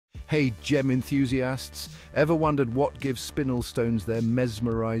Hey gem enthusiasts, ever wondered what gives spinel stones their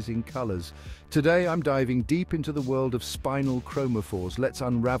mesmerizing colors? Today I'm diving deep into the world of spinel chromophores. Let's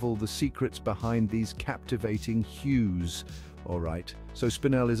unravel the secrets behind these captivating hues. Alright, so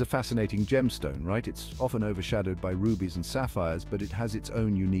spinel is a fascinating gemstone, right? It's often overshadowed by rubies and sapphires, but it has its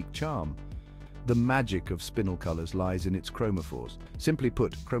own unique charm. The magic of spinel colors lies in its chromophores. Simply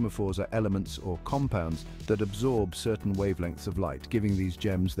put, chromophores are elements or compounds that absorb certain wavelengths of light, giving these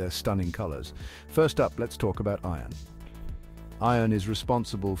gems their stunning colors. First up, let's talk about iron. Iron is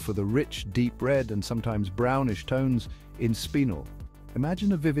responsible for the rich, deep red and sometimes brownish tones in spinel.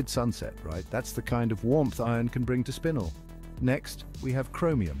 Imagine a vivid sunset, right? That's the kind of warmth iron can bring to spinel. Next, we have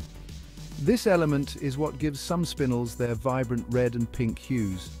chromium. This element is what gives some spinels their vibrant red and pink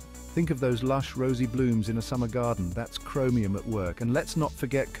hues. Think of those lush rosy blooms in a summer garden. That's chromium at work. And let's not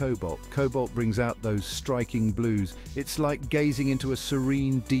forget cobalt. Cobalt brings out those striking blues. It's like gazing into a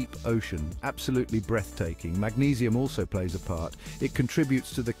serene, deep ocean. Absolutely breathtaking. Magnesium also plays a part. It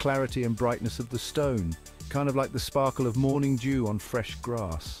contributes to the clarity and brightness of the stone, kind of like the sparkle of morning dew on fresh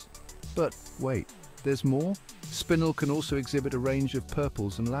grass. But wait, there's more? Spinel can also exhibit a range of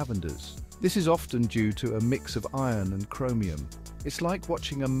purples and lavenders. This is often due to a mix of iron and chromium. It's like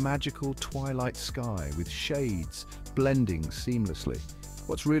watching a magical twilight sky with shades blending seamlessly.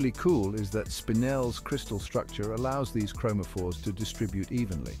 What's really cool is that spinel's crystal structure allows these chromophores to distribute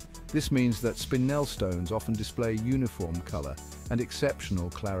evenly. This means that spinel stones often display uniform color and exceptional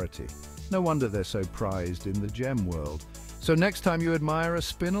clarity. No wonder they're so prized in the gem world. So next time you admire a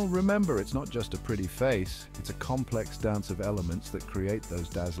spinel, remember it's not just a pretty face, it's a complex dance of elements that create those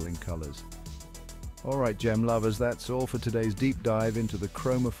dazzling colors. Alright gem lovers, that's all for today's deep dive into the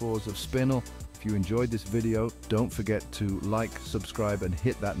chromophores of spinel. If you enjoyed this video, don't forget to like, subscribe and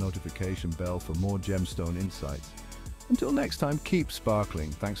hit that notification bell for more gemstone insights. Until next time, keep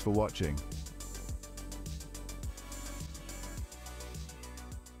sparkling. Thanks for watching.